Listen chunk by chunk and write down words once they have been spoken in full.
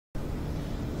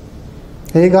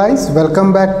Hey guys,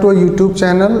 welcome back to YouTube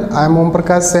channel. I am Om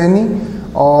Prakash Saini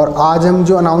और आज हम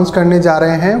जो अनाउंस करने जा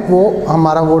रहे हैं वो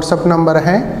हमारा व्हाट्सएप नंबर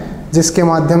है, जिसके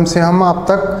माध्यम से हम आप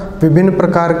तक विभिन्न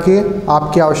प्रकार के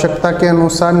आपकी आवश्यकता के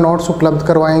अनुसार नोट्स उपलब्ध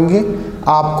करवाएंगे।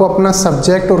 आपको अपना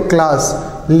सब्जेक्ट और क्लास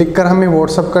लिखकर हमें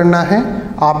व्हाट्सएप करना है।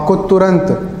 आपको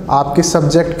तुरंत आपके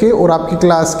सब्जेक्ट के और आपकी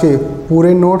क्लास के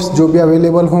पूरे नोट्स जो भी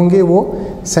अवेलेबल होंगे वो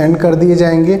सेंड कर दिए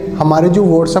जाएंगे। हमारे जो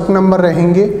व्हाट्सएप नंबर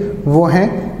रहेंगे वो हैं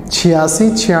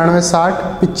 86 96 60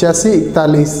 85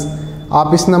 41।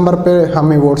 आप इस नंबर पर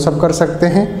हमें व्हाट्सएप कर सकते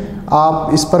हैं।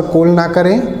 आप इस पर कॉल ना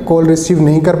करें, कॉल रिसीव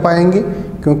नहीं कर पाएंगे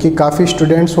क्योंकि काफ़ी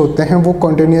स्टूडेंट्स होते हैं वो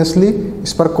कंटिन्यूसली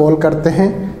इस पर कॉल करते हैं।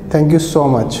 Thank you so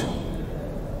much.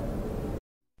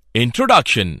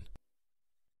 Introduction.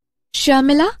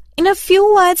 Sharmila, in a few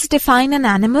words define an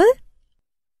animal?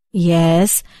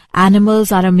 Yes,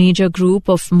 animals are a major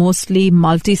group of mostly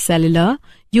multicellular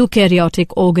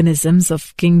eukaryotic organisms of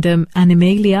Kingdom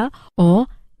Animalia or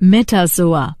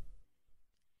metazoa.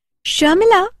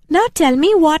 Sharmila, now tell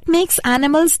me what makes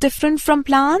animals different from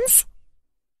plants?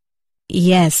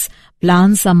 Yes,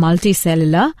 plants are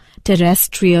multicellular,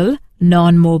 terrestrial,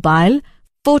 non-mobile,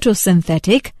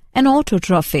 photosynthetic and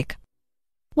autotrophic,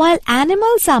 while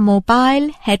animals are mobile,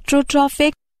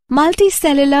 heterotrophic,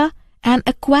 multicellular and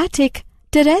aquatic,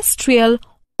 terrestrial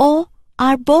or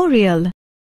arboreal.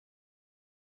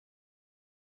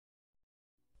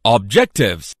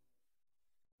 Objectives.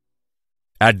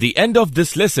 At the end of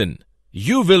this lesson,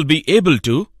 you will be able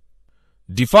to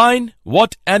define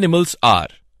what animals are,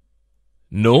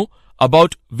 know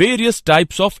about various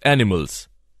types of animals,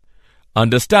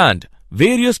 understand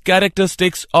various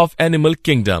characteristics of animal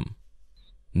kingdom,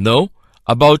 know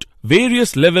about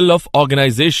various level of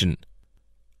organization,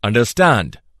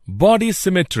 understand body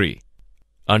symmetry,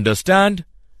 understand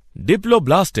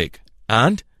diploblastic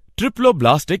and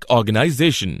triploblastic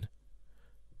organization,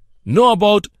 know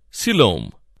about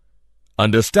coelom,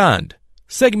 understand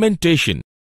segmentation,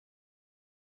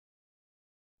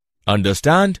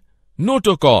 understand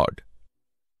notochord,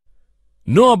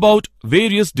 know about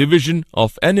various division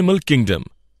of animal kingdom,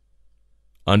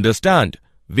 understand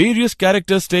various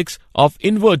characteristics of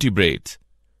invertebrates,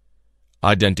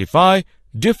 identify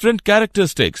different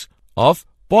characteristics of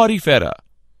Porifera,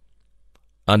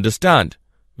 understand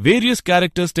various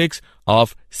characteristics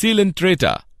of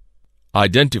Coelenterata,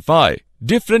 identify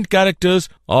different characters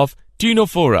of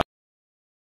Ctenophora.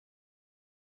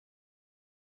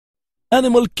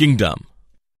 Animal kingdom.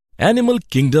 Animal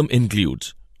kingdom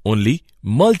includes only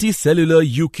multicellular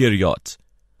eukaryotes.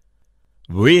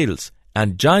 Whales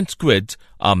and giant squids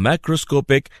are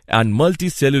macroscopic and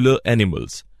multicellular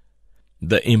animals.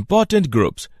 The important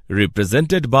groups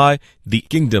represented by the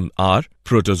kingdom are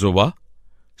protozoa,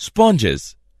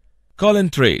 sponges,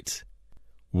 coelentrates,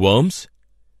 worms,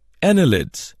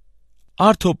 annelids,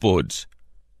 arthropods,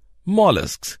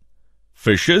 mollusks,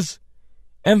 fishes,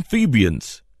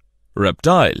 amphibians,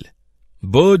 reptile,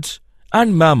 birds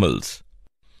and mammals.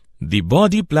 The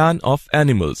body plan of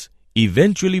animals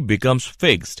eventually becomes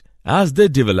fixed as they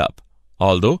develop,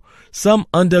 although some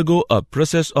undergo a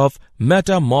process of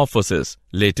metamorphosis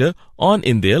later on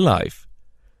in their life.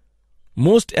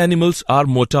 Most animals are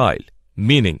motile,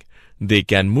 meaning they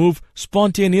can move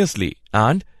spontaneously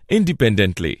and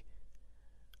independently.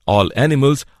 All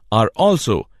animals are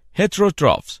also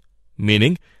heterotrophs,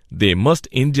 meaning they must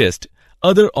ingest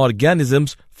other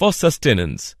organisms for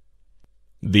sustenance.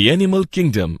 The animal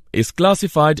kingdom is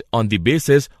classified on the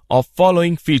basis of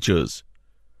following features: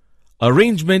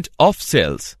 arrangement of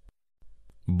cells,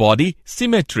 body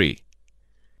symmetry,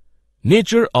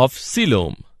 nature of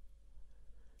coelom,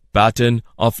 pattern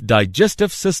of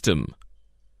digestive system,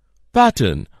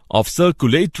 pattern of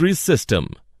circulatory system,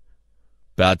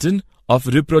 pattern of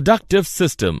reproductive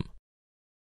system.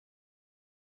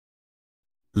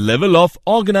 Level of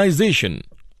organization.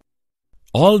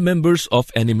 All members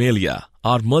of Animalia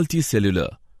are multicellular.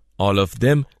 All of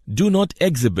them do not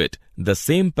exhibit the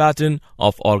same pattern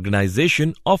of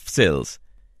organization of cells.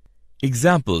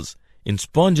 Examples: in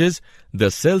sponges, the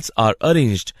cells are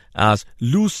arranged as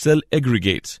loose cell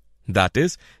aggregates, that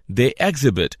is, they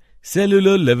exhibit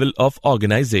cellular level of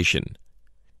organization.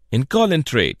 In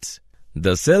coelentrates,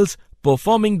 the cells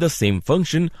performing the same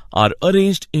function are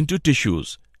arranged into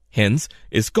tissues, hence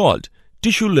is called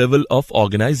tissue level of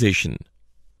organization.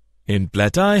 In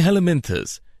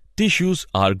Platyhelminthes, tissues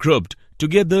are grouped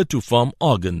together to form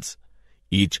organs,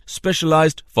 each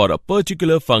specialized for a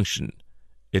particular function.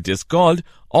 It is called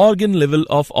organ level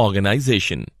of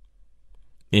organization.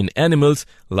 In animals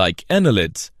like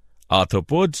annelids,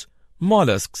 arthropods,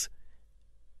 mollusks,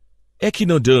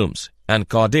 echinoderms and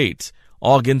chordates,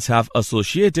 organs have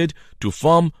associated to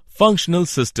form functional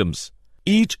systems.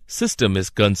 Each system is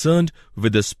concerned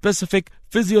with a specific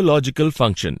physiological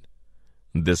function.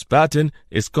 This pattern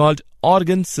is called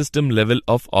organ system level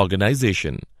of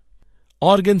organization.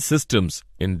 Organ systems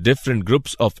in different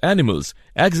groups of animals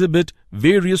exhibit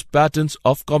various patterns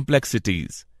of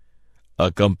complexities.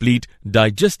 A complete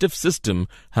digestive system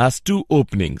has two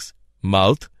openings,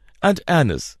 mouth and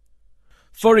anus.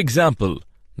 For example,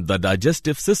 the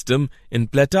digestive system in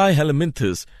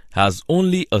Platyhelminthes has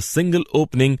only a single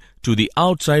opening to the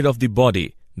outside of the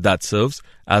body that serves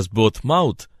as both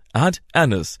mouth and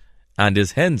anus and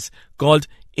is hence called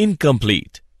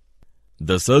incomplete.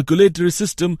 The circulatory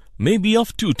system may be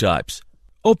of two types: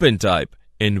 open type,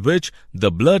 in which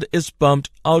the blood is pumped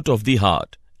out of the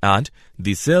heart and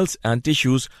the cells and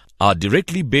tissues are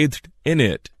directly bathed in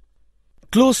it;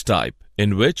 closed type,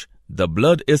 in which the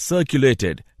blood is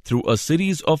circulated through a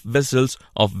series of vessels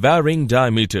of varying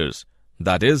diameters,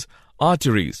 that is,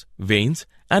 arteries, veins,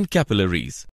 and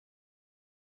capillaries.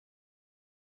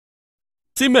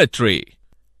 Symmetry.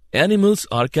 Animals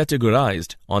are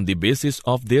categorized on the basis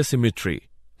of their symmetry.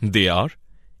 They are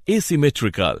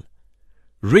asymmetrical,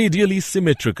 radially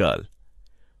symmetrical,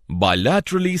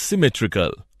 bilaterally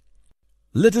symmetrical.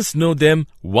 Let us know them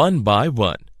one by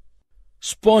one.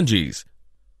 Sponges.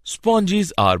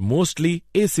 Sponges are mostly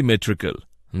asymmetrical.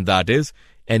 That is,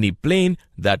 any plane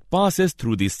that passes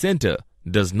through the center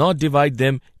does not divide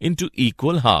them into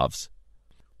equal halves.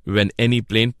 When any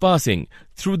plane passing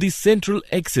through the central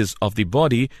axis of the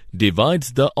body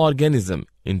divides the organism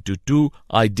into two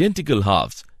identical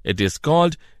halves, it is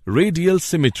called radial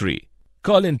symmetry.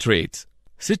 Colentrates,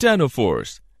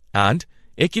 ctenophores, and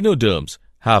echinoderms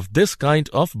have this kind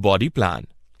of body plan.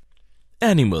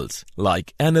 Animals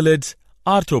like annelids,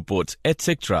 arthropods,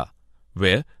 etc.,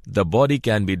 where the body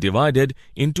can be divided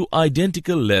into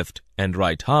identical left and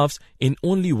right halves in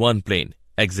only one plane,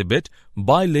 exhibit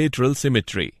bilateral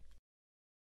symmetry.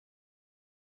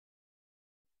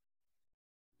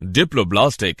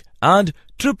 Diploblastic and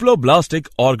triploblastic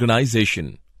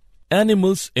organization.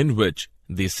 Animals in which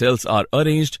the cells are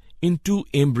arranged in two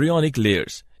embryonic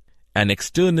layers, an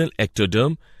external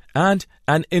ectoderm and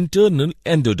an internal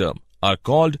endoderm, are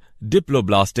called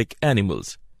diploblastic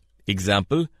animals.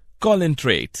 Example,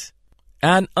 colentrates.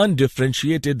 An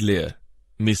undifferentiated layer,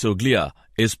 mesoglia,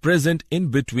 is present in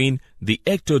between the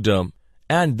ectoderm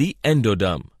and the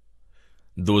endoderm.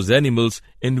 Those animals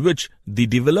in which the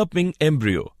developing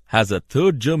embryo has a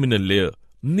third germinal layer,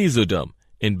 mesoderm,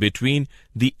 in between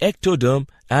the ectoderm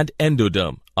and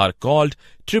endoderm are called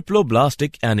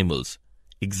triploblastic animals.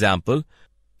 Example,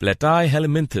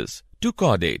 Platyhelminthes, two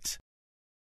chordates.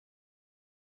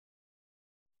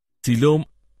 Coelom.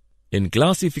 In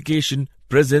classification,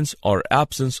 presence or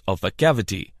absence of a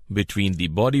cavity between the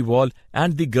body wall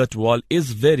and the gut wall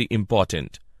is very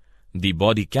important. The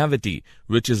body cavity,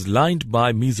 which is lined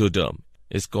by mesoderm,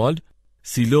 is called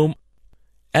coelom.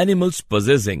 Animals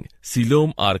possessing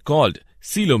coelom are called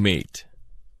coelomate.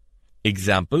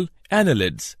 Example,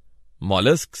 annelids,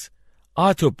 mollusks,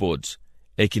 arthropods,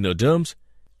 echinoderms,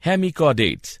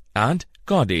 hemichordates, and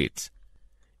chordates.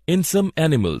 In some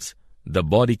animals, the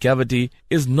body cavity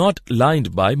is not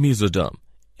lined by mesoderm.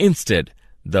 Instead,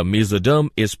 the mesoderm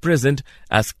is present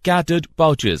as scattered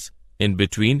pouches in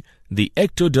between the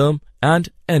ectoderm and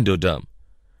endoderm.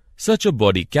 Such a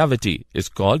body cavity is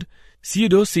called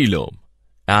pseudocoelom,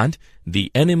 and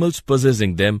the animals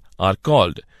possessing them are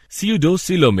called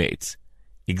pseudocoelomates.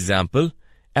 Example,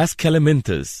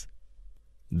 Aschelominthes.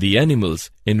 The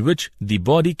animals in which the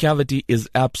body cavity is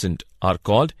absent are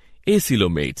called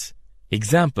acoelomates.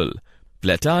 Example,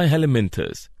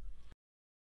 Platyhelminthes.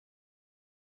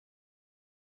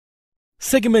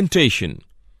 Segmentation.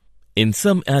 In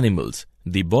some animals,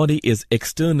 the body is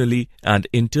externally and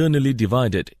internally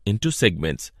divided into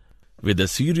segments with a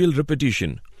serial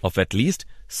repetition of at least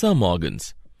some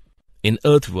organs. In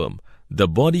earthworm, the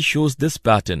body shows this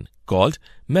pattern called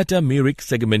metameric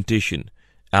segmentation,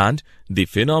 and the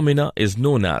phenomena is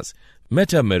known as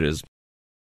metamerism.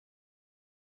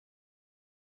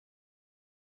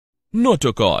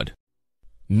 Notochord.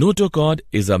 Notochord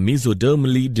is a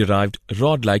mesodermally derived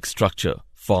rod-like structure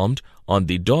formed on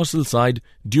the dorsal side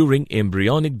during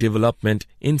embryonic development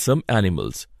in some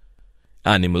animals.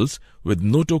 Animals with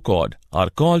notochord are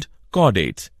called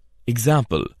chordates.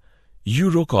 Example,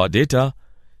 Urochordata,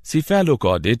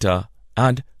 Cephalochordata,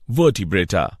 and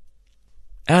Vertebrata.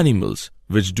 Animals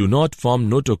which do not form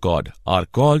notochord are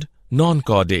called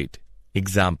non-chordate.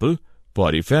 Example,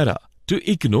 Porifera to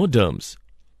echinoderms.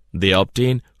 They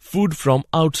obtain food from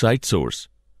outside source.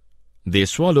 They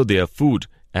swallow their food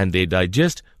and they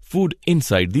digest food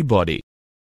inside the body.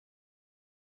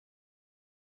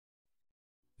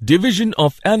 Division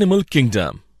of Animal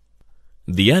Kingdom.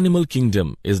 The animal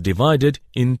kingdom is divided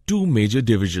in two major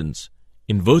divisions: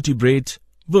 invertebrates,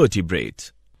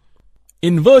 vertebrates.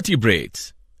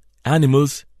 Invertebrates,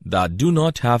 animals that do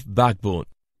not have backbone.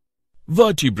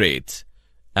 Vertebrates,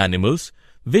 animals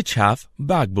which have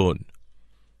backbone.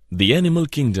 The animal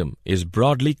kingdom is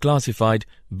broadly classified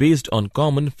based on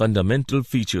common fundamental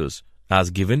features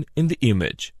as given in the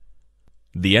image.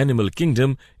 The animal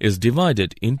kingdom is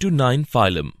divided into 9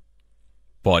 phylum: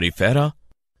 Porifera,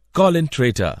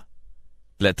 Coelenterata,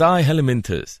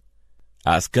 Platyhelminthes,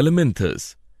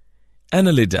 Ascalminthus,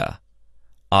 Annelida,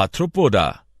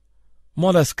 Arthropoda,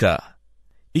 Mollusca,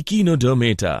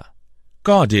 Echinodermata,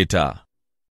 Chordata.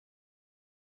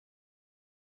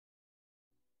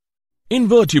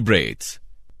 Invertebrates.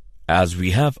 As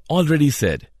we have already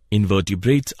said,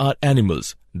 invertebrates are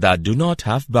animals that do not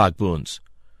have backbones.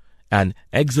 An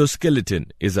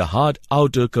exoskeleton is a hard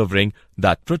outer covering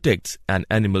that protects an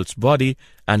animal's body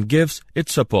and gives it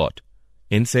support.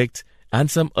 Insects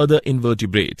and some other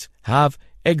invertebrates have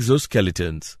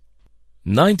exoskeletons.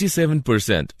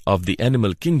 97% of the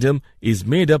animal kingdom is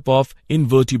made up of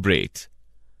invertebrates.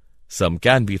 Some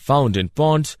can be found in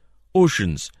ponds,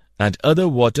 oceans, and other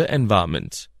water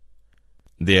environments.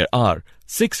 There are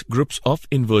 6 groups of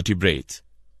invertebrates.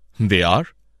 They are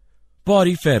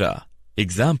Porifera,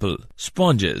 example,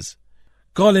 sponges;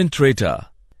 Coelenterata,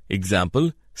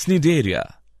 example,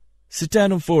 Cnidaria;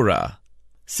 Ctenophora,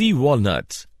 sea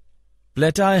walnuts;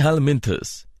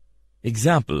 Platyhelminthes,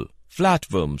 example,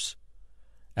 flatworms;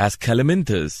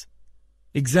 Ascalminthus,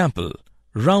 example,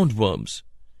 roundworms;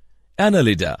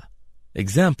 Annelida,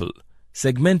 example,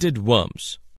 segmented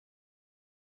worms.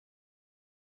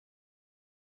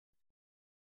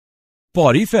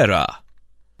 Porifera.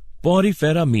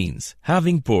 Porifera means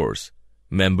having pores.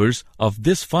 Members of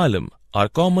this phylum are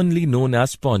commonly known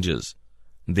as sponges.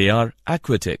 They are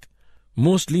aquatic,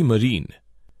 mostly marine,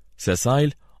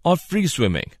 sessile or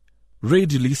free-swimming,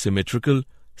 radially symmetrical,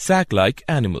 sac-like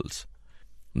animals.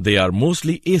 They are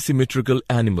mostly asymmetrical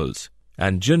animals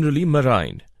and generally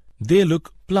marine. They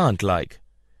look plant-like.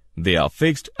 They are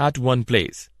fixed at one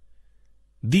place.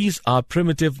 These are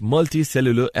primitive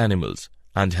multicellular animals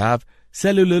and have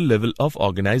cellular level of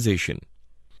organization.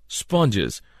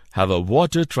 Sponges have a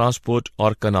water transport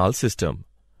or canal system.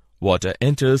 Water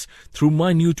enters through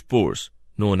minute pores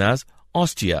known as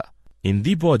ostia in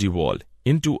the body wall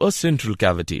into a central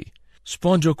cavity,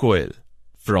 spongocoel,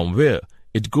 from where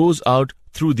it goes out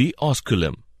through the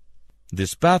osculum.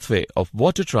 This pathway of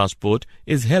water transport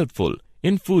is helpful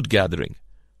in food gathering,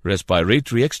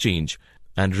 respiratory exchange,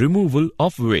 and removal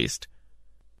of waste.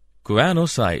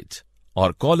 Choanocytes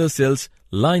or collar cells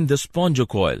line the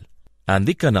spongocoel and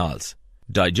the canals.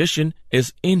 Digestion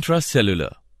is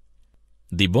intracellular.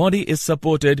 The body is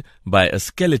supported by a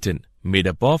skeleton made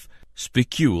up of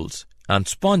spicules and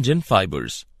spongin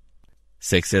fibers.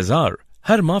 Sexes are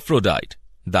hermaphrodite,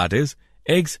 that is,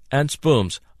 eggs and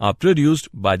sperms are produced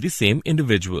by the same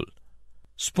individual.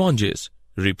 Sponges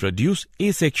reproduce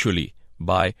asexually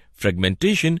by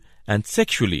fragmentation and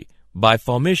sexually by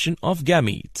formation of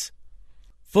gametes.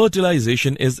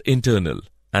 Fertilization is internal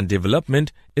and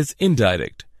development is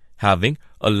indirect, having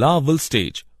a larval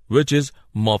stage which is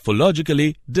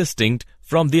morphologically distinct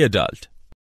from the adult.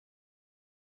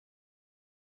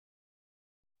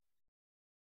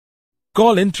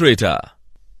 Coelenterata.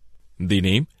 The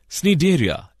name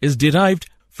Cnidaria is derived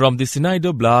from the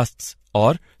cnidoblasts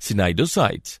or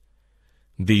cnidocytes.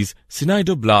 These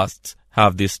cnidoblasts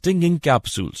have the stinging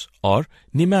capsules or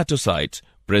nematocytes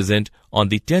present on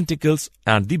the tentacles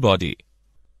and the body.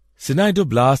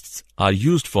 Cnidoblasts are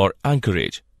used for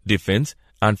anchorage, defense,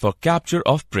 and for capture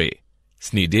of prey.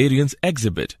 Cnidarians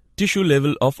exhibit tissue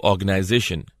level of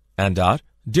organization and are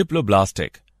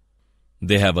diploblastic.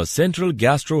 They have a central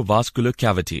gastrovascular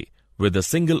cavity with a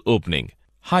single opening,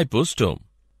 hypostome.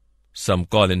 Some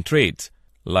coelentrates,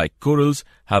 like corals,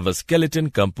 have a skeleton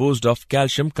composed of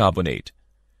calcium carbonate.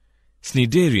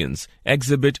 Cnidarians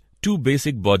exhibit 2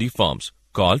 basic body forms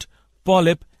called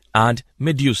polyp and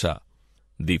medusa.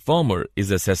 The former is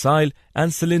a sessile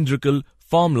and cylindrical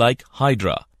form like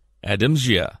hydra,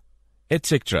 Adamsia,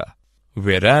 etc.,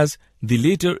 whereas the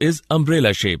later is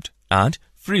umbrella-shaped and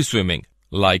free-swimming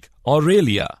like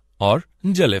Aurelia or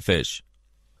jellyfish.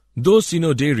 Those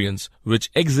cnidarians which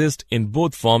exist in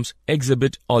both forms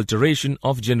exhibit alteration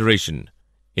of generation.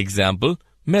 Example,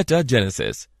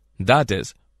 metagenesis, that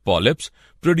is, polyps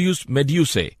produce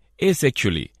medusae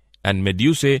asexually and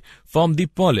medusae form the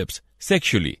polyps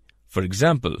sexually, for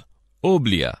example,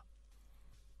 oblea.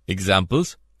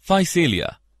 Examples,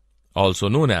 Physalia, also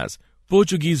known as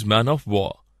Portuguese man of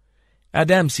war,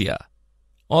 Adamsia,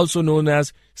 also known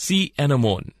as sea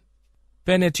anemone.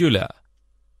 Pennatula,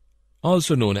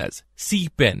 also known as sea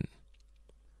pen.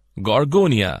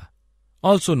 Gorgonia,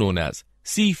 also known as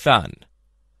sea fan.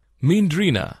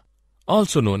 Meandrina,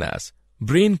 also known as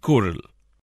brain coral.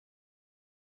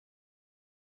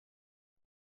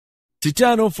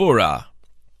 Titanophora.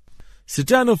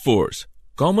 Titanophores,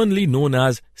 commonly known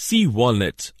as sea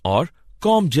walnuts or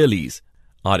comb jellies,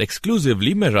 are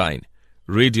exclusively marine,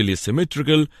 radially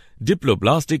symmetrical,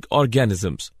 diploblastic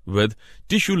organisms with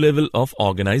tissue level of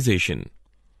organization.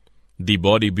 The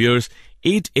body bears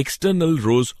 8 external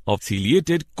rows of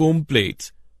ciliated comb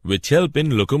plates, which help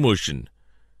in locomotion.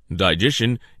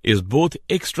 Digestion is both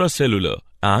extracellular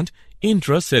and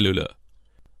intracellular.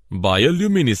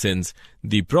 Bioluminescence,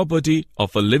 the property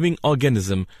of a living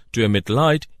organism to emit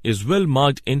light, is well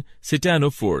marked in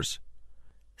titanophores.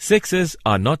 Sexes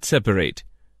are not separate.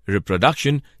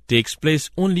 Reproduction takes place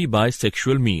only by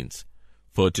sexual means.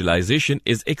 Fertilization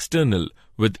is external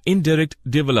with indirect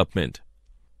development.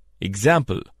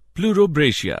 Example,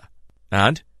 Pleurobratia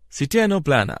and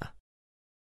Ctenoplana.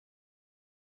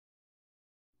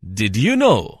 Did you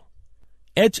know?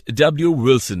 H. W.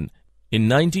 Wilson in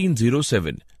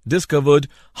 1907 discovered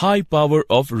high power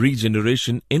of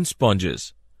regeneration in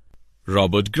sponges.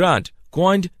 Robert Grant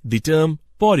coined the term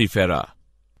Porifera.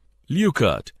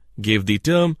 Leuckart gave the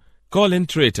term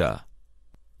Colentrata.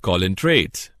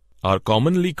 Colentrates are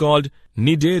commonly called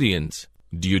cnidarians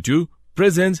due to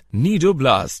presence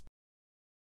cnidoblasts.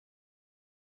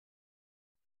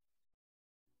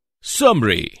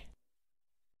 Summary.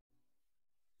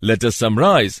 Let us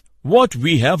summarize what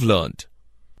we have learned.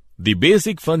 The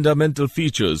basic fundamental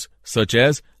features such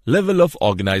as level of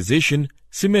organization,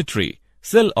 symmetry,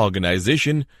 cell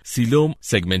organization, coelom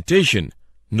segmentation,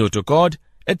 notochord,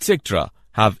 etc.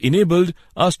 have enabled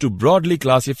us to broadly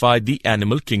classify the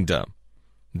animal kingdom.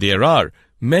 There are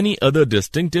many other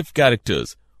distinctive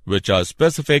characters which are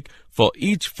specific for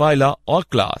each phyla or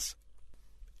class.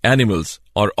 Animals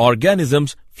or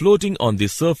organisms floating on the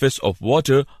surface of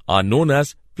water are known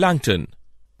as plankton.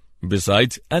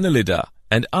 Besides Annelida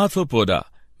and Arthropoda,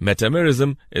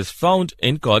 metamerism is found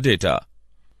in Chordata.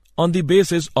 On the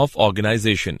basis of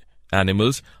organization,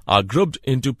 animals are grouped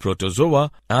into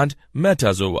protozoa and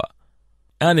metazoa.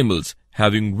 Animals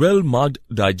having well-marked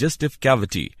digestive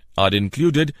cavity are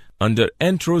included under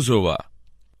enterozoa.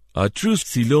 A true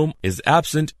coelom is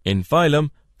absent in phylum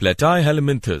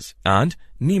Platyhelminthes and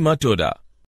Nematoda.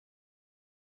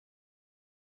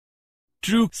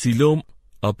 True coelom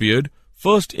appeared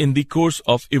first in the course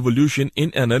of evolution in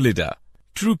Annelida.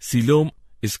 True coelom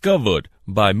is covered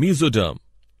by mesoderm.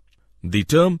 The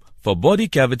term for body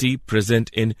cavity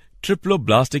present in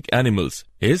triploblastic animals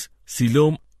is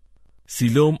coelom.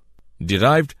 Coelom,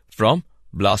 derived from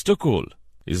blastocoel,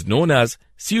 is known as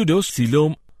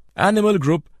pseudocoelom. Animal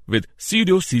group with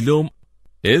pseudocoelom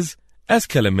is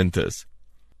Aschelminthus.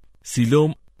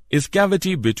 Coelom is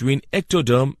cavity between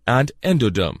ectoderm and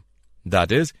endoderm,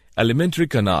 that is, alimentary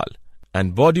canal,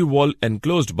 and body wall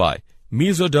enclosed by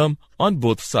mesoderm on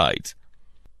both sides.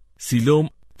 Coelom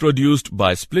produced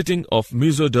by splitting of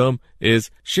mesoderm is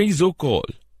schizocoel.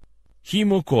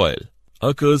 Hemocoel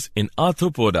occurs in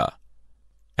Arthropoda.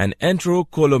 An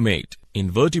enterocolomate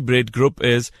invertebrate group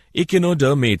is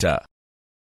Echinodermata.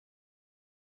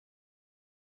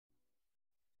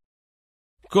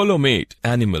 Colomate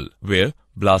animal where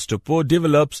blastopore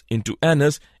develops into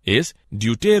anus is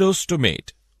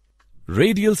deuterostomate.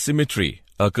 Radial symmetry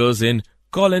occurs in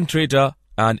Colentrata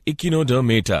and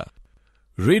Echinodermata.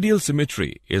 Radial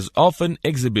symmetry is often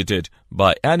exhibited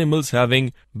by animals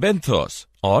having benthos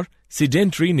or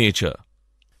sedentary nature.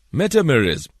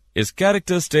 Metamerism is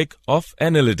characteristic of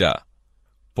Annelida.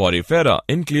 Porifera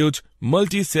includes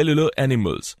multicellular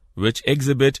animals which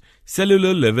exhibit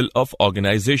cellular level of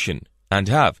organization and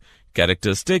have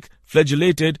characteristic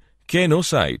flagellated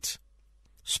caenocytes.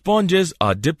 Sponges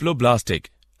are diploblastic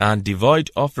and devoid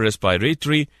of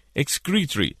respiratory,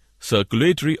 excretory,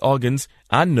 circulatory organs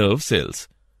and nerve cells.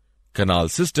 Canal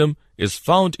system is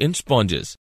found in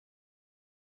sponges.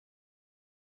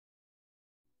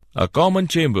 A common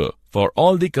chamber for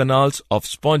all the canals of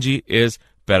spongy is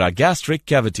paragastric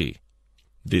cavity.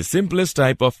 The simplest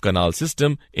type of canal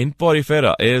system in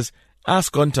Porifera is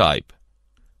ascon type.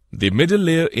 The middle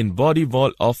layer in body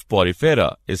wall of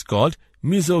Porifera is called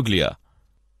mesoglia.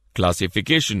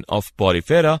 Classification of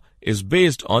Porifera is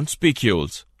based on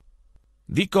spicules.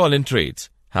 The colentrates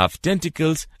have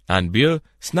tentacles and bear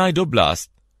cnidoblasts.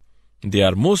 They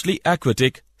are mostly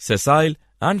aquatic, sessile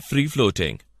and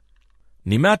free-floating.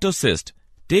 Nematocyst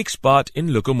takes part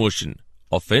in locomotion,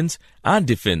 offense and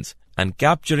defense and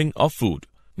capturing of food.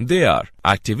 They are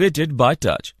activated by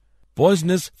touch.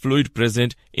 Poisonous fluid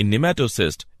present in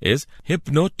nematocyst is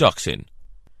hypnotoxin.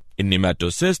 In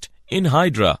nematocyst, in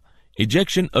hydra,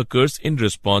 ejection occurs in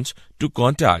response to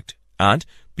contact and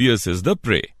pierces the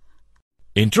prey.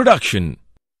 Introduction.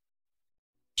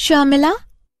 Sharmila,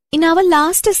 in our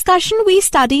last discussion we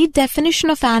studied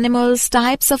definition of animals,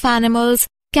 types of animals,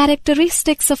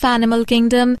 characteristics of animal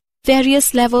kingdom,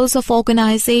 various levels of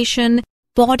organization,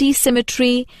 body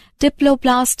symmetry,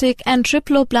 diploblastic and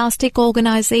triploblastic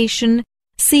organization,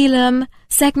 coelom,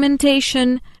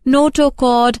 segmentation,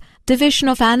 notochord, division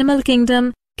of animal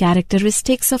kingdom,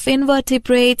 characteristics of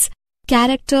invertebrates,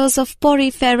 characters of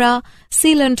Porifera,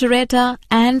 coelenterata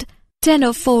and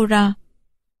ctenophora.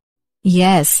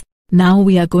 Yes, now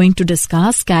we are going to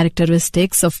discuss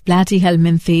characteristics of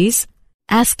platyhelminthes,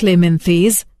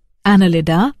 ascleminthes,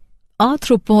 annelida,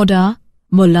 arthropoda,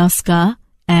 mollusca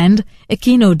and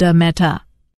echinodermata.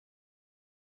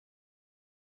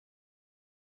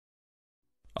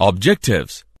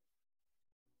 Objectives.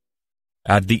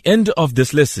 At the end of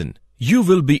this lesson, you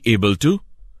will be able to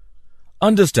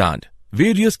understand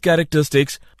various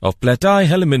characteristics of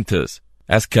platyhelminthes,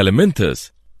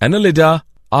 ascleminthes, annelida,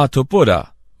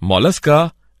 arthropoda,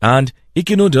 mollusca and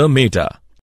echinodermata.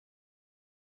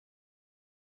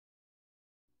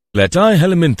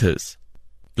 Platyhelminthes.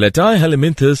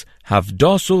 Platyhelminthes have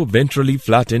dorso-ventrally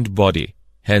flattened body,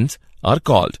 hence are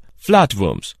called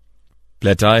flatworms.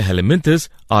 Platyhelminthes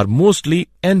are mostly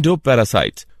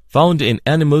endoparasites found in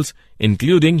animals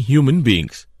including human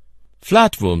beings.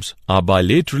 Flatworms are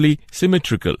bilaterally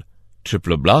symmetrical,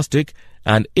 triploblastic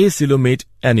and acoelomate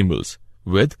animals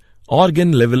with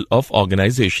organ level of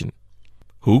organization.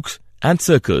 Hooks and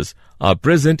suckers are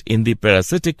present in the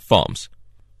parasitic forms.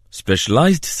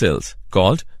 Specialized cells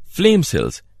called flame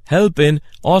cells help in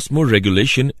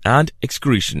osmoregulation and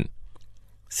excretion.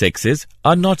 Sexes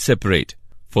are not separate.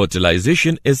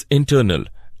 Fertilization is internal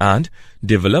and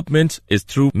development is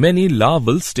through many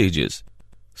larval stages.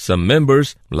 Some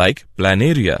members like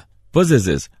planaria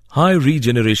possesses high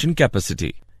regeneration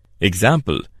capacity.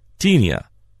 Example, Taenia,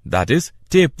 that is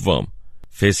tapeworm,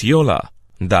 Fasciola,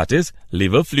 that is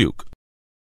liver fluke.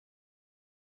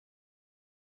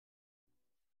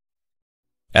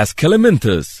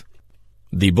 Ascleminthes.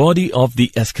 The body of the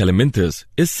ascleminthes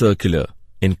is circular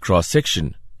in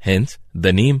cross-section, hence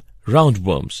the name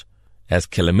roundworms.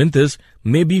 Ascleminthes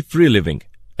may be free-living,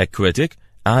 aquatic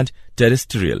and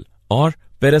terrestrial or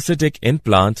parasitic in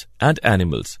plants and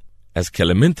animals.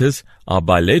 Ascleminthes are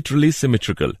bilaterally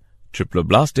symmetrical,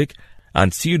 triploblastic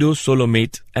and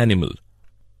pseudo-solomate animal.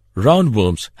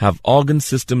 Roundworms have organ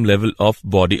system level of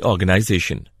body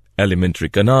organization. Alimentary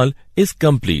canal is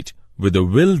complete with a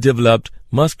well-developed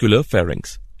muscular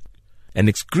pharynx. An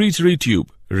excretory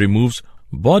tube removes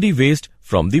body waste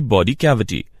from the body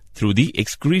cavity through the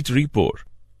excretory pore.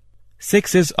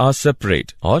 Sexes are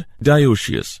separate or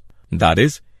dioecious, that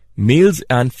is, males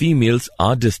and females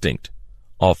are distinct.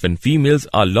 Often females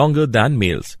are longer than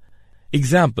males.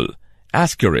 Example,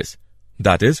 Ascaris,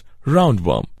 that is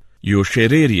roundworm,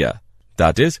 Eucheraria,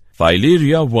 that is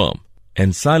filaria worm,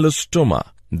 and Ancylostoma,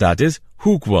 that is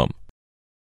hookworm.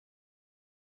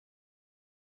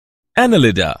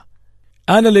 Annelida.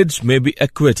 Annelids may be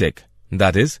aquatic,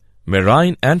 that is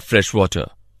marine and freshwater,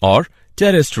 or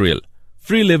terrestrial,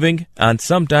 free-living and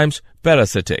sometimes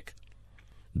parasitic.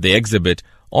 They exhibit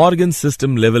organ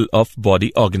system level of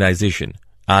body organization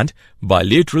and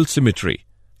bilateral symmetry.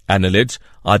 Annelids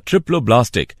are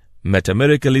triploblastic,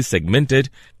 metamerically segmented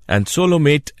and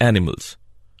solomate animals.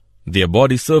 Their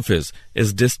body surface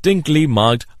is distinctly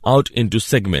marked out into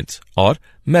segments or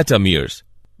metameres,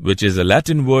 which is a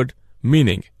Latin word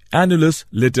meaning annulus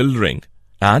little ring,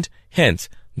 and hence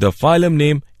the phylum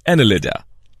name Annelida.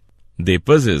 They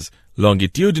possess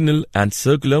longitudinal and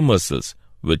circular muscles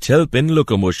which help in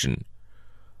locomotion.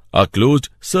 A closed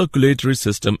circulatory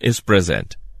system is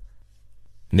present.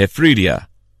 Nephridia.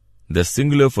 The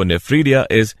singular for nephridia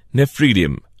is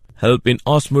nephridium, help in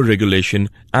osmoregulation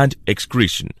and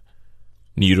excretion.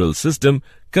 Neural system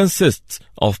consists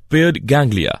of paired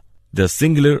ganglia. The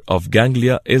singular of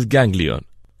ganglia is ganglion,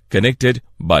 connected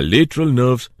by lateral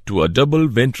nerves to a double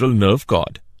ventral nerve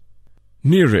cord.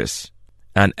 Nereis.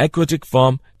 An aquatic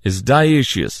form is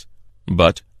dioecious,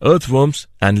 but earthworms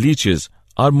and leeches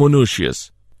are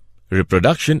monoecious.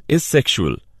 Reproduction is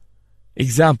sexual.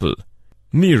 Example,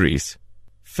 Nereis,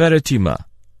 Ferretima,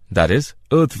 that is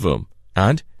earthworm,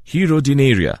 and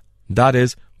Herodinaria, that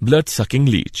is blood-sucking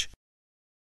leech.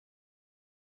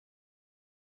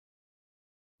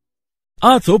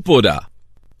 Arthropoda.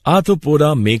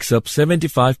 Arthropoda makes up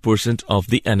 75% of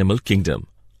the animal kingdom.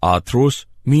 Arthros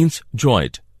means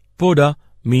joint, poda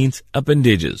means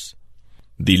appendages.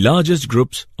 The largest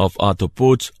groups of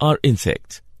arthropods are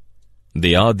insects.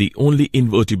 They are the only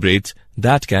invertebrates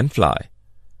that can fly.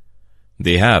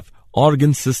 They have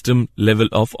organ system level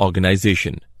of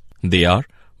organization. They are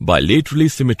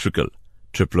bilaterally symmetrical,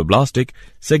 triploblastic,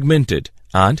 segmented,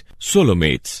 and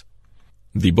coelomates.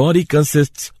 The body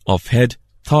consists of head,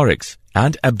 thorax,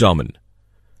 and abdomen.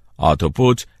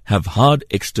 Arthropods have hard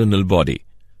external body,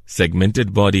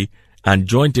 segmented body, and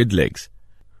jointed legs.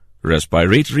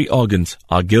 Respiratory organs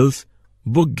are gills,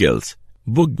 book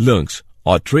lungs,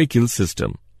 or tracheal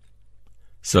system.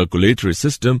 Circulatory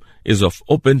system is of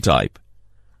open type.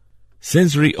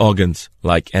 Sensory organs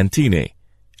like antennae,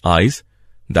 eyes,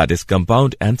 that is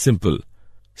compound and simple,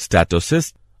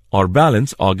 statocysts or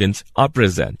balance organs are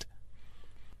present.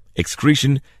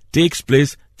 Excretion takes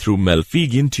place through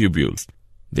Malpighian tubules.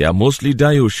 They are mostly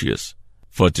dioecious.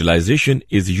 Fertilization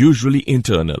is usually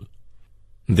internal.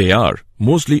 They are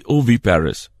mostly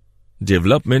oviparous.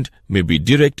 Development may be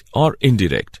direct or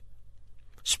indirect.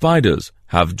 Spiders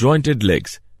have jointed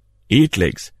legs, 8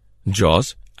 legs,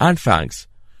 jaws and fangs.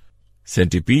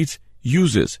 Centipedes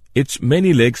uses its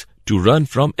many legs to run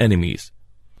from enemies.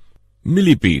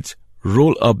 Millipedes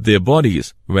roll up their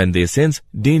bodies when they sense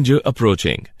danger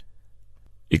approaching.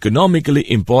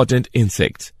 Economically important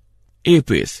insects: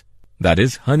 Apis, that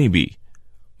is honeybee,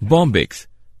 Bombyx,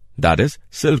 that is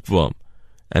silkworm,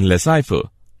 and Leucifer,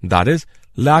 that is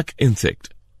lac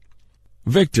insect.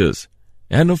 Vectors: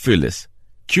 Anopheles,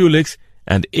 Culex,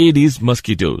 and Aedes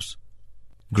mosquitoes.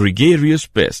 Gregarious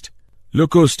pest: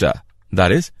 Locusta,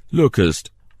 that is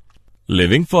locust.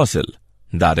 Living fossil,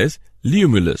 that is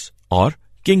Limulus or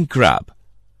king crab.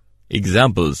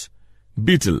 Examples: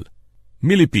 beetle,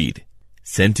 millipede,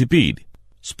 centipede,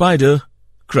 spider,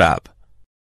 crab.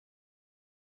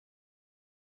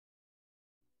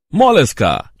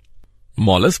 Mollusca.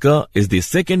 Mollusca is the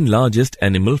second largest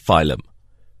animal phylum.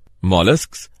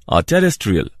 Mollusks are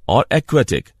terrestrial or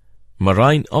aquatic,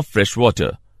 marine or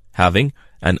freshwater, having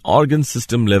an organ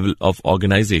system level of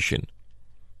organization.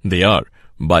 They are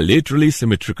bilaterally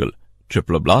symmetrical,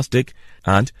 triploblastic,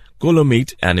 and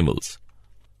coelomate animals.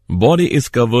 Body is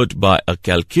covered by a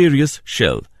calcareous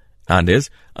shell and is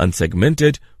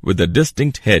unsegmented with a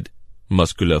distinct head,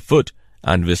 muscular foot,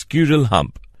 and visceral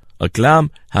hump. A clam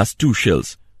has 2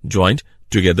 shells joined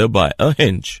together by a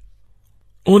hinge.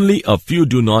 Only a few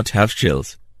do not have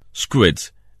shells.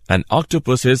 Squids and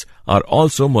octopuses are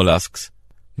also mollusks.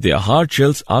 Their hard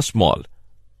shells are small,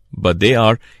 but they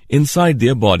are inside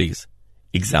their bodies.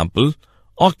 Example: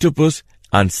 octopus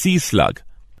and sea slug.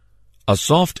 A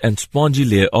soft and spongy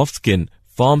layer of skin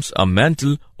forms a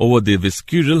mantle over the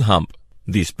visceral hump.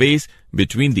 The space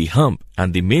between the hump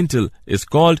and the mantle is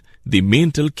called the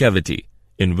mantle cavity,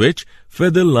 in which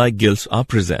feather-like gills are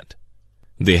present.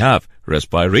 They have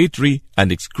respiratory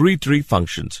and excretory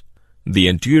functions. The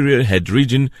anterior head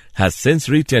region has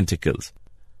sensory tentacles.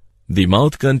 The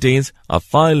mouth contains a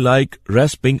file-like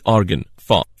rasping organ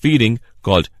for feeding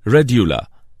called radula.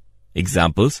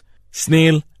 Examples: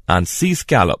 snail and sea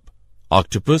scallop,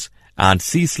 octopus and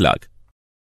sea slug.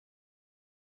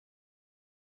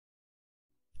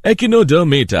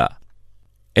 Echinodermata.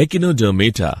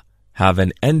 Echinodermata have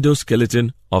an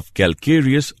endoskeleton of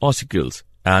calcareous ossicles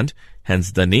and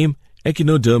hence the name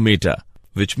echinodermata,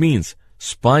 which means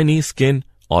spiny skin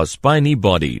or spiny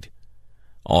bodied.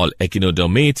 All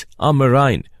echinodermates are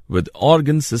marine with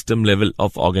organ system level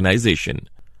of organization.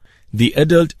 The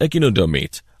adult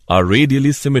echinodermates are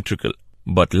radially symmetrical,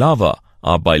 but larvae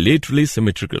are bilaterally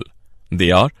symmetrical.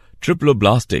 They are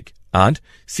triploblastic and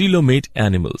coelomate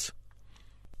animals.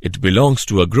 It belongs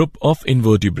to a group of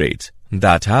invertebrates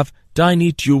that have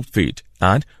tiny tube feet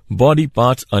and body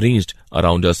parts arranged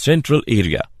around a central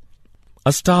area.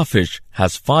 A starfish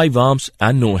has 5 arms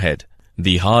and no head.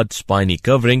 The hard spiny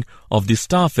covering of the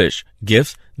starfish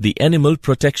gives the animal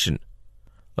protection.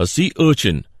 A sea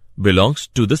urchin belongs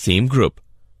to the same group.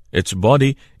 Its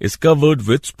body is covered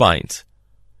with spines.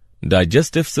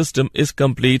 Digestive system is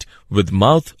complete with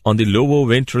mouth on the lower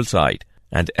ventral side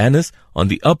and anus on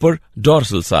the upper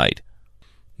dorsal side.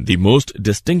 The most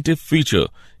distinctive feature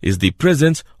is the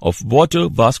presence of water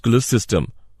vascular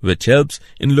system, which helps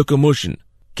in locomotion,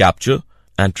 capture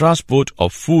and transport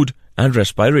of food and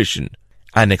respiration.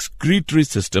 An excretory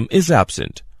system is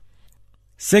absent.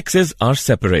 Sexes are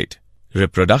separate.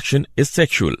 Reproduction is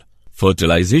sexual.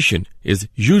 Fertilization is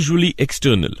usually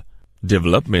external.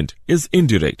 Development is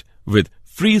indirect with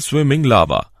free-swimming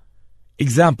larvae.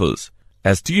 Examples: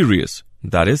 Asterius,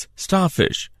 that is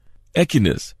starfish;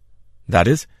 Echinus, that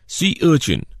is sea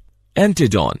urchin;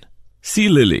 Antedon, sea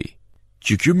lily;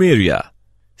 Cucumeria,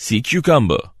 sea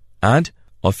cucumber; and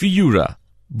Ophiura,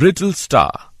 brittle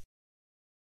star.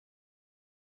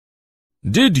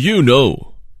 Did you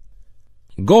know?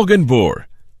 Goggenbohr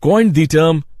coined the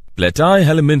term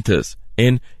platyhelminthes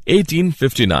in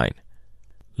 1859.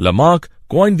 Lamarck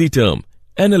coined the term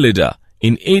Annelida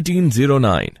in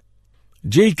 1809.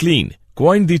 J. Klein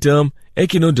coined the term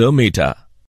Echinodermata.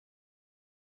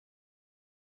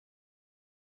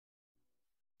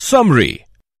 Summary.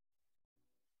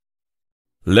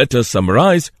 Let us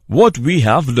summarize what we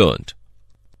have learned.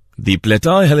 The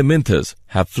platyhelminthes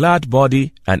have flat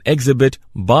body and exhibit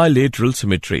bilateral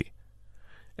symmetry.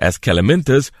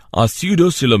 Escalaminths are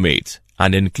pseudocoelomates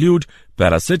and include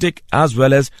parasitic as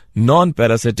well as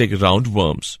non-parasitic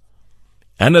roundworms.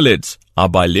 Annelids are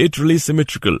bilaterally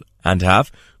symmetrical and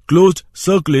have closed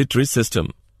circulatory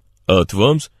system.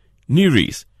 Earthworms,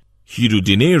 Nereis,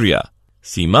 Hirudinaria,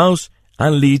 sea mouse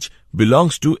and leech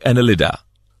belongs to Annelida.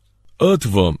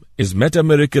 Earthworm is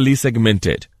metamerically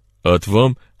segmented.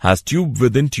 Earthworm has tube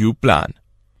within tube plan.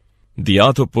 The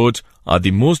arthropods are the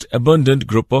most abundant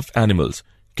group of animals,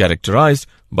 characterized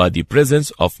by the presence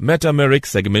of metameric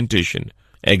segmentation,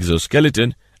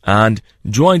 exoskeleton and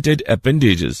jointed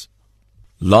appendages.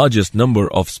 Largest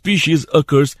number of species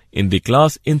occurs in the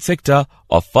class Insecta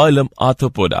of phylum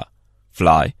Arthropoda.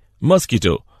 Fly,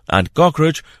 mosquito and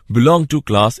cockroach belong to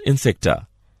class Insecta.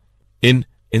 In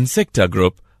Insecta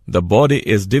group, the body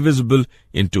is divisible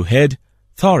into head,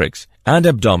 thorax and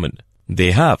abdomen.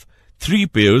 They have 3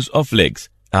 pairs of legs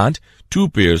and 2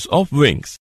 pairs of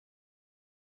wings.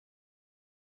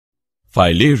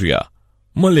 Filaria,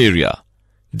 malaria,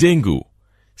 dengue,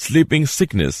 sleeping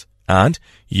sickness and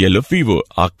yellow fever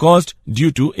are caused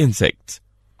due to insects.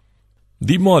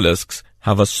 The mollusks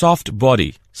have a soft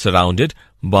body surrounded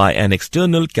by an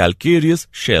external calcareous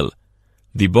shell.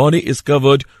 The body is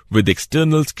covered with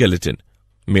external skeleton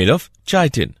made of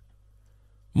chitin.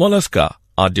 Mollusca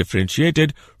are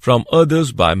differentiated from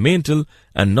others by mantle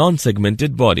and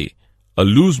non-segmented body. A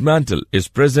loose mantle is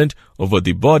present over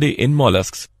the body in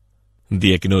mollusks.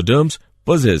 The echinoderms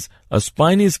possess a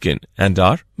spiny skin and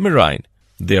are marine.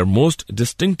 Their most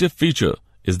distinctive feature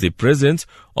is the presence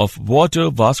of water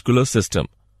vascular system.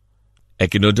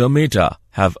 Echinodermata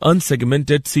have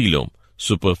unsegmented coelom,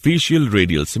 superficial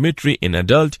radial symmetry in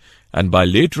adult and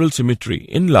bilateral symmetry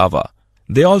in larva.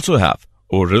 They also have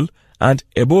oral and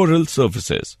aboral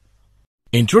surfaces.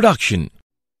 Introduction.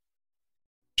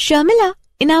 Sharmila,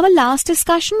 in our last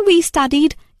discussion we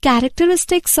studied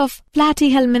characteristics of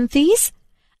platyhelminthes,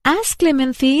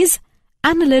 ascleminthes,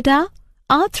 Annelida,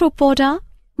 Arthropoda,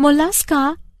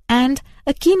 Mollusca and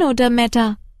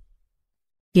Echinodermata.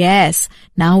 Yes,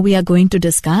 now we are going to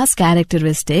discuss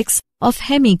characteristics of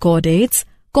hemichordates,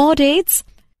 chordates,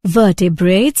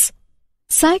 vertebrates,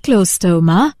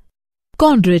 cyclostoma,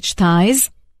 chondrich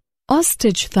thighs,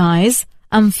 ostrich thighs,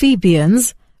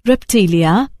 amphibians,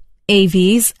 reptilia,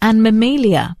 aves and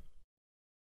mammalia.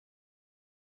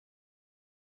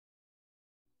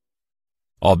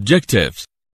 Objectives.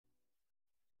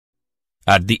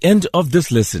 At the end of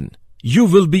this lesson, you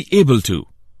will be able to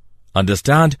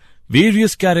understand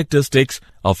various characteristics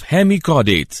of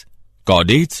hemichordates,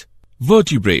 chordates,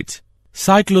 vertebrates,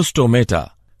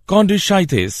 cyclostomata,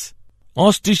 chondrichthyes,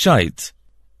 ostrichids,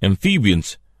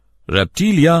 amphibians,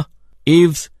 reptilia,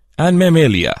 aves and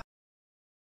mammalia.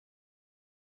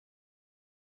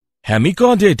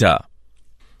 Hemichordata.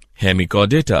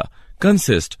 Hemichordata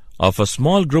consist of a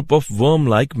small group of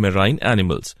worm-like marine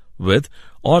animals with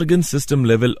organ system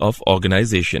level of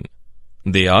organization.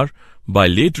 They are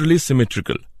bilaterally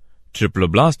symmetrical,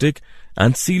 triploblastic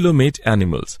and coelomate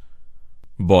animals.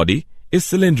 Body is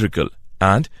cylindrical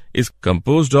and is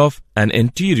composed of an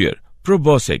anterior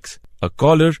proboscis, a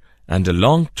collar and a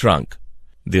long trunk.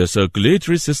 Their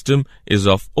circulatory system is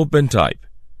of open type.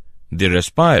 They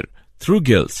respire through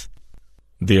gills.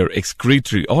 Their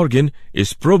excretory organ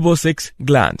is proboscis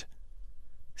gland.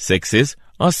 Sexes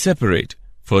are separate.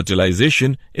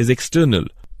 Fertilization is external.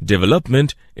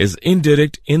 Development is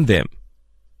indirect in them.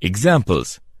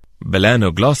 Examples: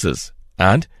 Balanoglossus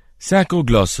and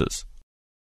Saccoglossus.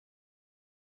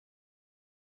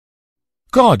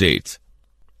 Chordates.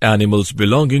 Animals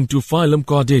belonging to phylum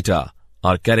Chordata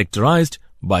are characterized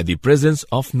by the presence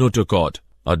of notochord,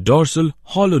 a dorsal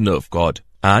hollow nerve cord,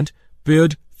 and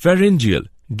paired pharyngeal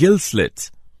gill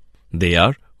slits. They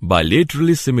are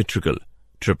bilaterally symmetrical,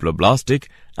 triploblastic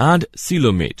and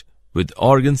coelomate with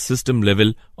organ system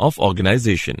level of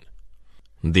organization.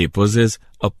 They possess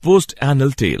a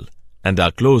post-anal tail and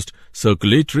are closed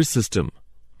circulatory system.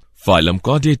 Phylum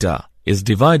Chordata is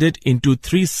divided into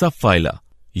 3 subphyla: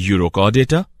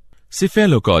 Urochordata,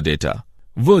 Cephalochordata,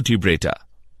 Vertebrata.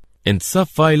 In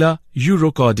subphyla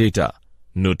Urochordata,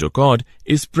 notochord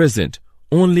is present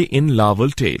only in larval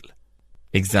tail.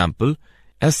 Example,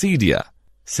 Ascidia,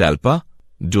 Salpa,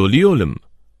 Doliolum.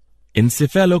 In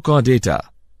Cephalochordata,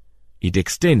 it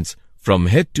extends from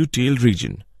head to tail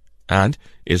region and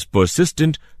is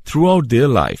persistent throughout their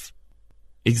life.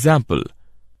 Example,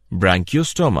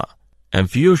 Branchiostoma,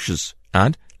 Amphiuchus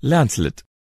and Lancelet.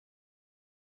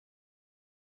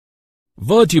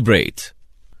 Vertebrates.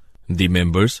 The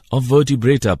members of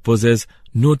Vertebrata possess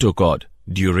notochord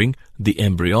during the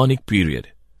embryonic period.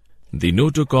 The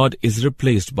notochord is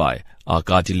replaced by a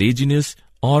cartilaginous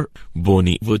or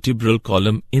bony vertebral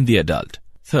column in the adult.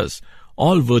 Thus,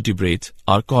 all vertebrates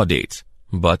are chordates,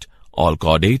 but all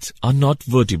chordates are not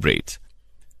vertebrates.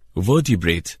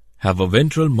 Vertebrates have a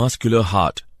ventral muscular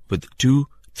heart with 2,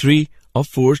 3 or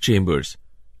 4 chambers,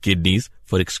 kidneys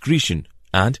for excretion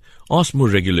and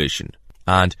osmoregulation,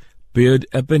 and paired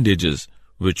appendages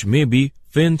which may be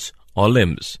fins or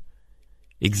limbs.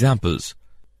 Examples,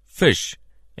 fish,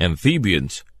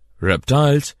 amphibians,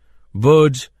 reptiles,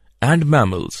 birds and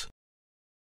mammals.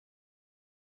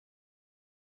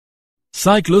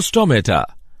 Cyclostomata.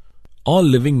 All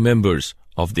living members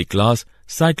of the class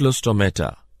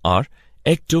Cyclostomata are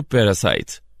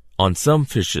ectoparasites on some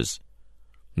fishes.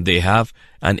 They have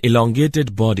an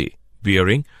elongated body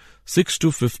bearing 6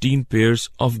 to 15 pairs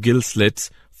of gill slits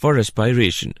for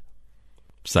respiration.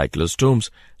 Cyclostomes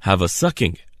have a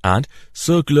sucking and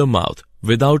circular mouth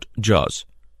without jaws.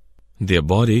 Their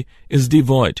body is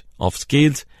devoid of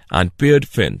scales and paired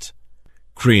fins.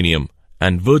 Cranium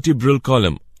and vertebral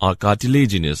column are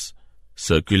cartilaginous.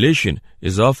 Circulation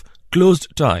is of closed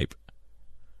type.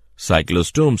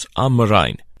 Cyclostomes are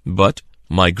marine but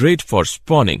migrate for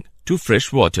spawning to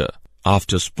fresh water.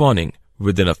 After spawning,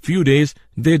 within a few days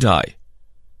they die.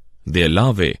 Their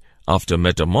larvae, after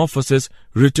metamorphosis,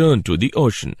 return to the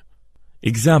ocean.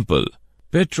 Example,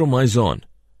 Petromyzon,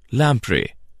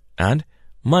 lamprey, and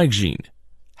Mygene,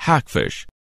 hagfish.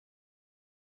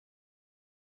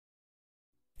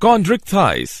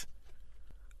 Chondrichthyes.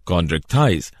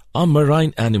 Chondrichthyes are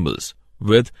marine animals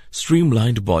with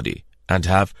streamlined body and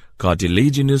have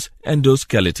cartilaginous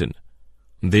endoskeleton.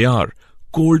 They are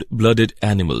cold-blooded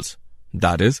animals,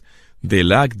 that is, they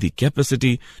lack the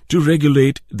capacity to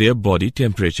regulate their body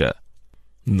temperature.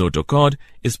 Notochord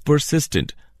is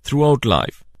persistent throughout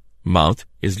life. Mouth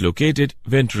is located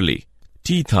ventrally.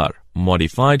 Teeth are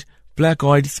modified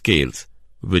placoid scales,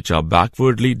 which are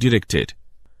backwardly directed.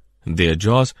 Their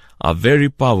jaws are very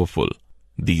powerful.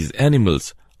 These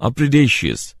animals are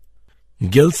predaceous.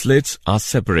 Gill slits are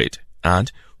separate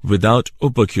and without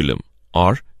operculum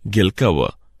or gill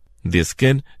cover. Their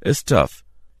skin is tough,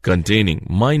 containing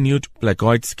minute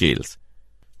placoid scales.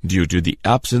 Due to the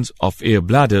absence of air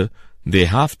bladder, they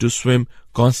have to swim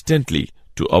constantly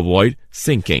to avoid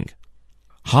sinking.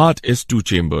 Heart is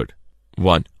two-chambered,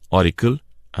 one auricle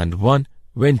and one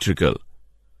ventricle.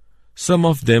 Some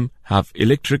of them have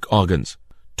electric organs,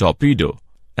 torpedo,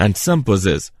 and some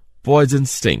possess poison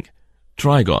sting,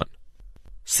 trigon.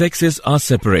 Sexes are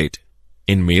separate.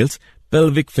 In males,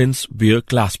 pelvic fins bear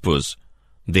claspers.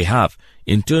 They have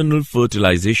internal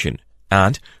fertilization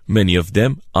and many of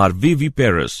them are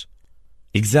viviparous.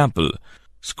 Example,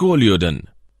 Scoliodon,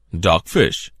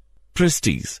 dogfish,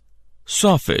 Pristis,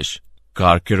 sawfish,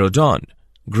 Carcharodon,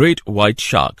 great white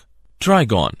shark,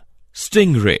 trigon,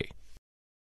 stingray.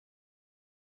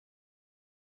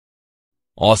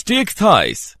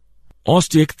 Osteichthyes.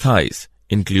 Osteichthyes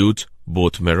includes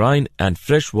both marine and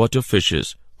freshwater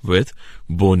fishes with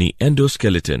bony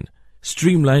endoskeleton,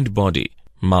 streamlined body.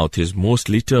 Mouth is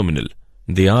mostly terminal.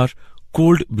 They are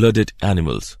cold-blooded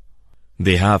animals.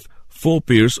 They have 4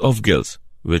 pairs of gills,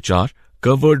 which are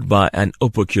covered by an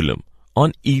operculum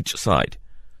on each side.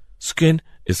 Skin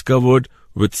is covered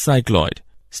with cycloid,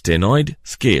 stenoid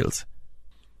scales.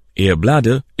 Air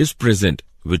bladder is present,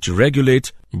 which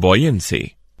regulates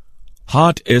buoyancy.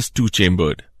 Heart is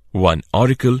two-chambered, one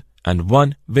auricle and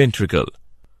one ventricle.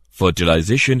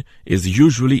 Fertilization is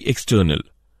usually external.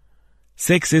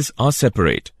 Sexes are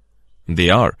separate. They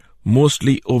are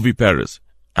mostly oviparous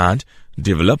and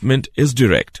development is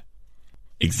direct.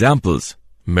 Examples,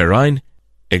 marine,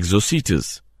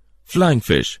 Exocetus, flying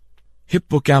fish,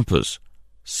 hippocampus,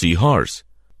 seahorse,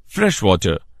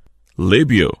 freshwater,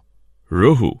 labio,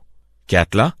 rohu,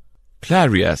 catla,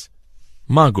 clarias,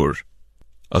 magur,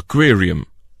 aquarium,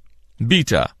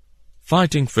 beta,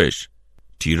 fighting fish,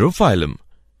 pterophyllum,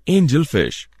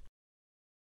 angelfish.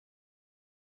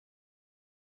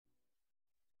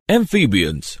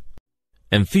 Amphibians.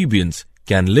 Amphibians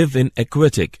can live in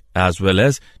aquatic as well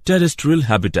as terrestrial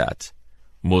habitats.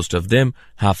 Most of them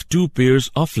have 2 pairs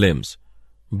of limbs.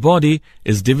 Body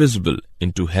is divisible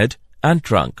into head and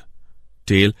trunk.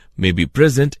 Tail may be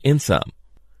present in some.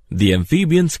 The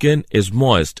amphibian skin is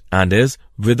moist and is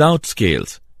without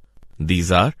scales.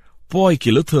 These are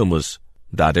poikilothermous,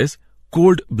 that is,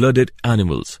 cold-blooded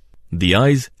animals. The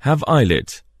eyes have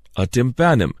eyelids. A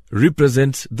tympanum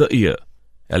represents the ear.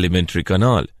 Alimentary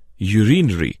canal,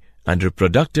 urinary and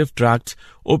reproductive tracts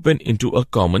open into a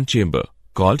common chamber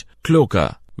called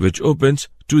cloaca, which opens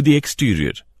to the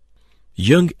exterior.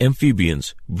 Young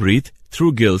amphibians breathe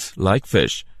through gills like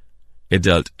fish.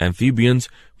 Adult amphibians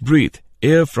breathe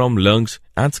air from lungs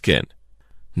and skin.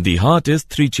 The heart is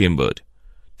three-chambered,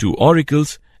 2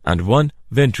 auricles and 1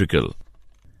 ventricle.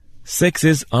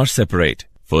 Sexes are separate.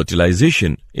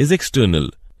 Fertilization is external.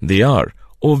 They are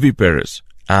oviparous,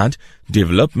 and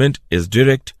development is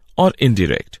direct or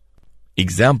indirect.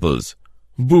 Examples: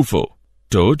 bufo,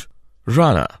 toad;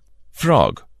 rana,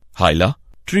 frog; hyla,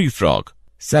 tree frog;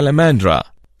 salamandra,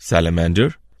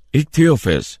 salamander;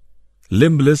 ichthyophis,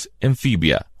 limbless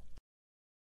amphibia.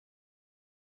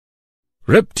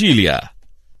 Reptilia.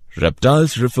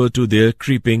 Reptiles refer to their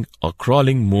creeping or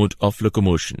crawling mode of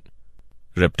locomotion.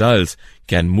 Reptiles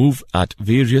can move at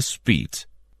various speeds.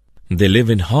 They live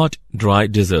in hot, dry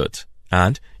deserts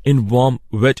and in warm,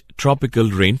 wet tropical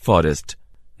rainforest.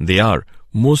 They are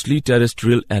mostly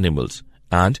terrestrial animals,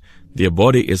 and their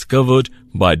body is covered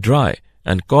by dry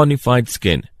and cornified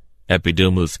skin,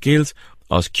 epidermal scales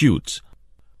or scutes.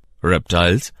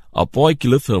 Reptiles are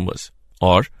poikilothermous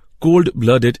or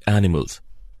cold-blooded animals.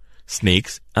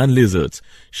 Snakes and lizards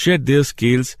shed their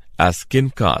scales as skin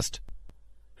cast.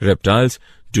 Reptiles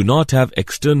do not have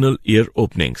external ear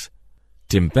openings.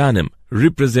 Tympanum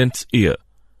represents ear.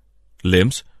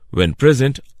 Limbs, when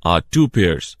present, are 2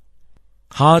 pairs.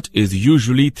 Heart is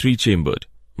usually 3-chambered,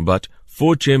 but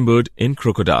 4-chambered in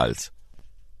crocodiles.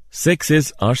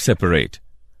 Sexes are separate.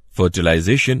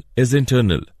 Fertilization is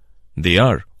internal. They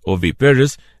are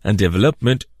oviparous and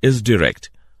development is direct.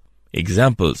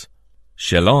 Examples: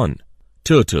 chelone,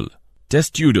 turtle;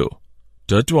 testudo,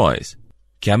 tortoise;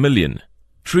 chameleon,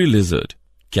 tree lizard;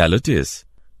 calotis,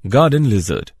 garden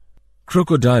lizard;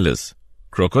 crocodilus,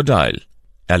 crocodile;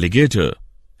 alligator,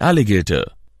 alligator;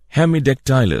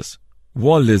 hemidactylus,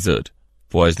 wall lizard;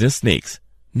 poisonous snakes: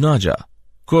 naja,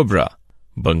 cobra;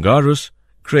 bungarus,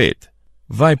 crate;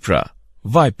 vipera,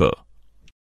 viper.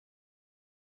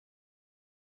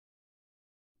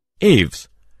 Aves.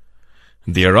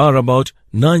 There are about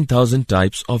 9,000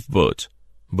 types of birds.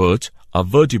 Birds are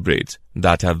vertebrates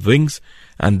that have wings,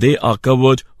 and they are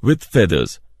covered with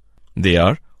feathers. They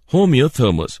are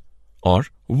homeothermous or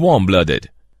warm-blooded.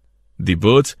 The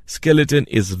bird's skeleton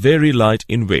is very light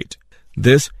in weight.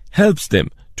 This helps them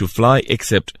to fly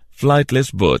except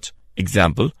flightless birds.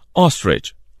 Example: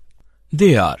 ostrich.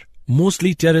 They are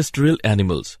mostly terrestrial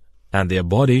animals, and their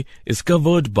body is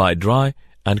covered by dry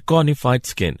and cornified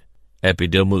skin,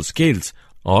 epidermal scales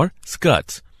or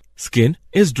scuts. Skin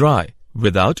is dry,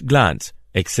 without glands,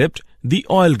 except the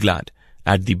oil gland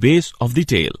at the base of the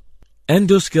tail.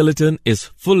 Endoskeleton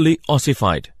is fully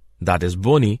ossified, that is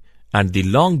bony, and the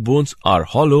long bones are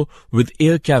hollow with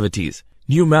air cavities,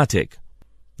 pneumatic.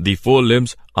 The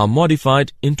forelimbs are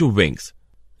modified into wings.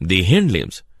 The hind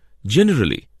limbs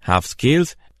generally have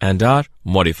scales and are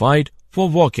modified for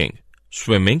walking,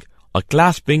 swimming, or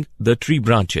clasping the tree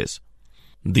branches.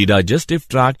 The digestive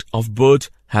tract of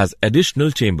birds has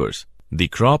additional chambers, the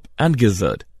crop and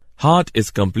gizzard. Heart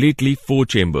is completely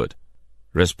 4-chambered.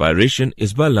 Respiration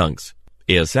is by lungs.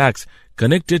 Air sacs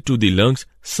connected to the lungs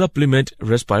supplement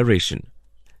respiration.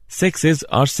 Sexes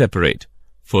are separate.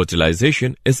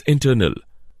 Fertilization is internal.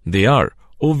 They are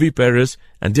oviparous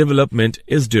and development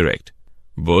is direct.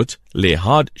 Birds lay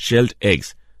hard-shelled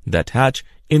eggs that hatch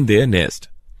in their nest.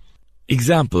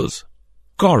 Examples: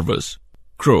 corvus,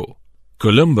 crow;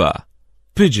 columba,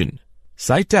 pigeon;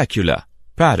 psittacula,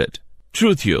 parrot;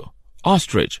 truthio,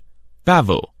 ostrich;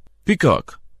 pavo,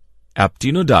 peacock;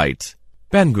 aptenodytes,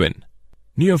 penguin;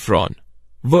 neophron,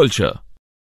 vulture.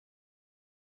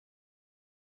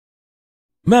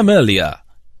 Mammalia.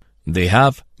 They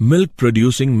have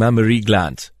milk-producing mammary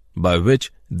glands by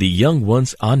which the young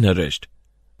ones are nourished.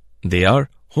 They are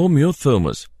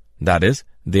homeothermous, that is,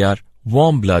 they are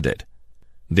warm-blooded.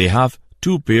 They have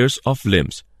 2 pairs of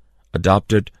limbs,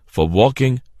 adapted for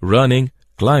walking, running,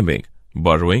 climbing,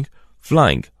 burrowing,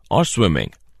 flying, or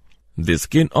swimming. The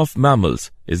skin of mammals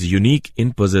is unique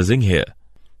in possessing hair.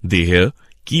 The hair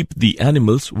keep the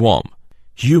animals warm.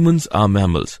 Humans are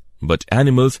mammals, but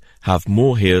animals have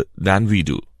more hair than we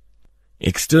do.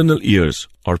 External ears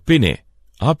or pinnae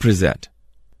are present.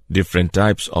 Different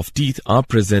types of teeth are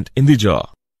present in the jaw.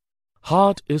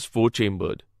 Heart is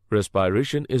 4-chambered.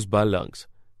 Respiration is by lungs.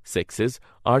 Sexes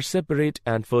are separate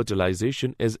and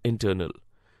fertilization is internal.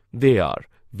 They are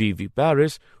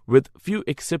viviparous with few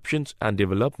exceptions and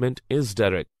development is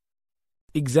direct.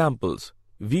 Examples: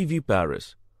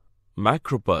 viviparous,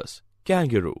 macropus,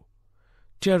 kangaroo;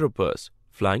 pteropus,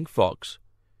 flying fox;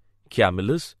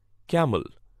 camelus, camel;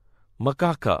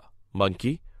 macaca,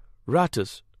 monkey;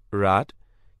 ratus, rat;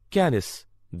 canis,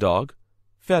 dog;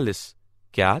 felis,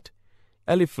 cat;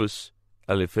 elephus,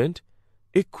 elephant;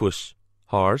 equus,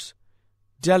 horse;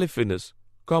 delphinus,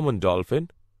 common dolphin;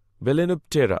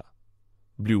 Balaenoptera,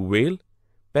 blue whale;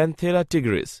 Panthera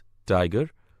tigris, tiger;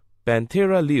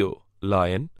 Panthera leo,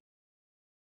 lion.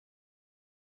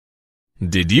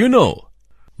 Did you know?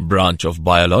 Branch of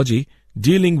biology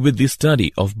dealing with the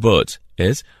study of birds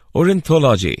is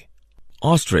ornithology.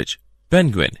 Ostrich,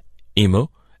 penguin, emu,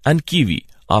 and kiwi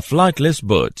are flightless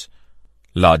birds.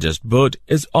 Largest bird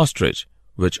is ostrich,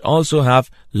 which also have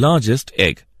largest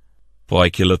egg.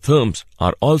 Poikilotherms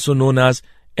are also known as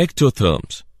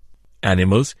ectotherms.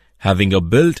 Animals having a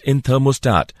built-in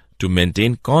thermostat to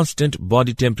maintain constant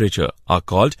body temperature are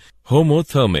called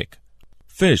homothermic.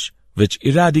 Fish which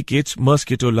eradicates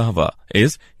mosquito larvae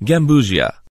is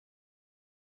gambusia.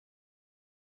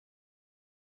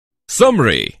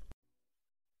 Summary.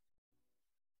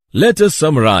 Let us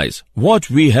summarize what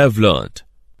we have learned.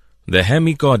 The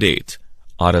hemichordates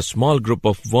are a small group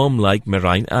of worm-like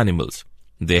marine animals.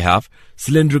 They have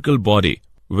cylindrical body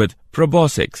with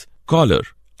proboscis, collar,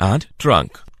 and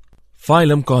trunk.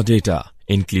 Phylum Chordata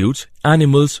includes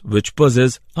animals which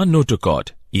possess a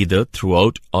notochord either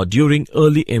throughout or during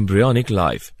early embryonic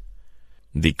life.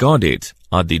 The chordates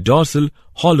are the dorsal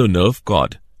hollow nerve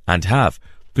cord and have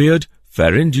paired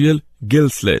pharyngeal gill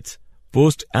slits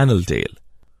post-anal tail.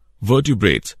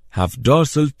 Vertebrates have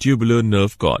dorsal tubular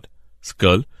nerve cord,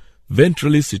 skull,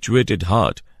 ventrally situated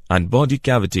heart, and body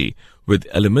cavity with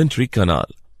alimentary canal.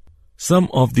 Some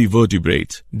of the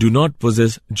vertebrates do not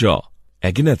possess jaw,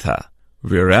 agnatha,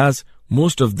 whereas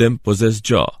most of them possess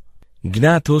jaw,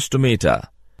 gnathostomata.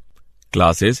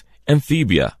 Classes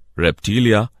Amphibia,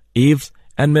 Reptilia, Aves,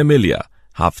 and Mammalia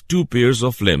have 2 pairs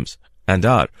of limbs and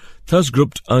are thus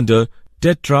grouped under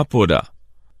Tetrapoda.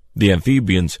 The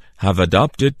amphibians have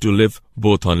adapted to live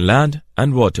both on land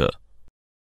and water.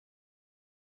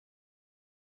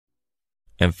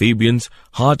 Amphibians'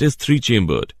 heart is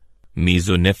 3-chambered.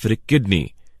 Mesonephric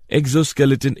kidney.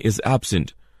 Exoskeleton is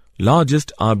absent.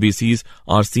 Largest RBCs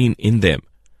are seen in them.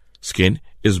 Skin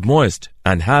is moist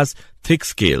and has thick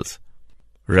scales.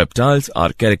 Reptiles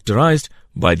are characterized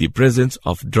by the presence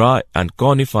of dry and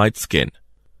cornified skin.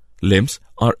 Limbs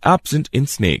are absent in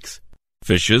snakes.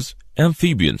 Fishes,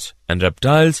 amphibians, and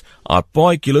reptiles are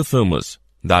poikilothermous,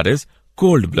 that is,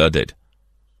 cold-blooded.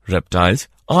 Reptiles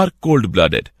are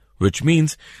cold-blooded, which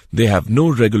means they have no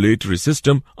regulatory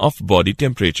system of body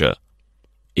temperature.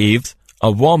 Aves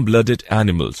are warm-blooded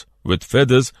animals with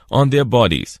feathers on their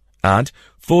bodies and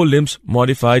 4 limbs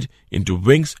modified into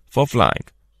wings for flying.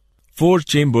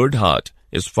 4-chambered heart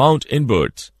is found in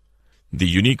birds. The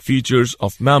unique features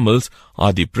of mammals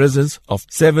are the presence of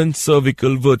 7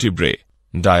 cervical vertebrae,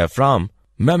 diaphragm,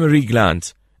 mammary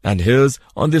glands, and hairs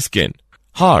on the skin.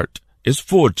 Heart is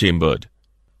 4-chambered.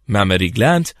 Mammary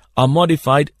glands are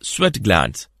modified sweat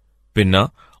glands.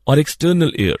 Pinna or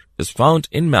external ear is found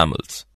in mammals.